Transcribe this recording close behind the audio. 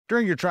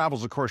During your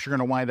travels, of course, you're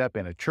going to wind up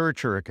in a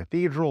church or a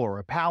cathedral or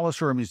a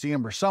palace or a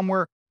museum or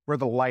somewhere where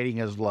the lighting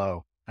is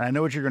low. And I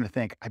know what you're going to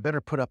think. I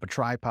better put up a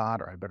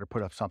tripod or I better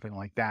put up something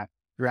like that.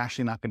 You're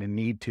actually not going to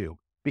need to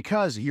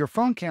because your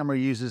phone camera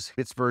uses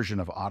its version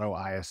of auto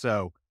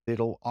ISO.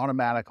 It'll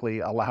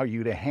automatically allow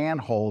you to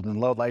handhold in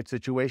low light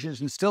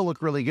situations and still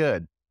look really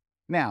good.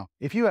 Now,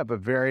 if you have a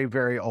very,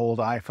 very old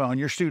iPhone,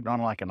 you're shooting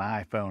on like an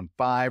iPhone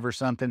 5 or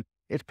something,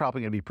 it's probably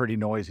going to be pretty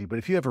noisy. But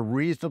if you have a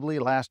reasonably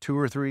last 2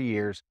 or 3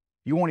 years,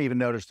 you won't even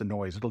notice the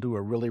noise. It'll do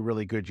a really,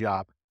 really good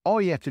job. All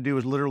you have to do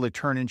is literally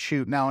turn and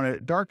shoot. Now, in a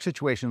dark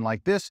situation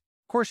like this,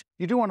 of course,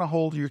 you do want to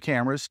hold your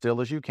camera as still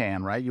as you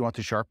can, right? You want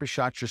the sharpest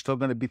shots. You're still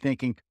going to be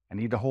thinking, I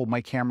need to hold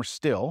my camera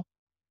still.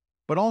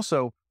 But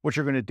also, what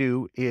you're going to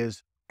do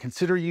is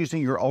consider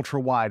using your ultra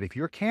wide. If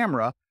your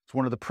camera is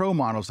one of the pro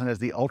models and has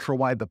the ultra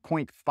wide, the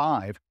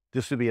 0.5,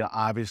 this would be an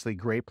obviously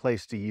great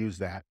place to use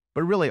that.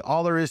 But really,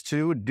 all there is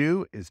to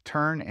do is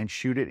turn and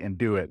shoot it and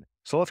do it.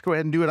 So let's go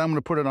ahead and do it. I'm going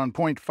to put it on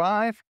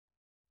 0.5,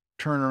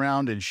 turn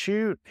around and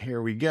shoot.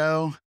 Here we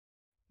go.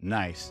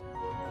 Nice.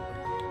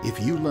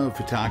 If you love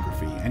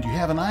photography and you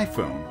have an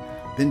iPhone,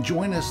 then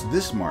join us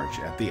this March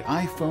at the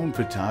iPhone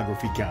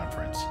Photography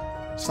Conference.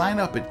 Sign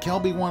up at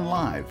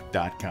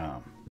kelbyonelive.com.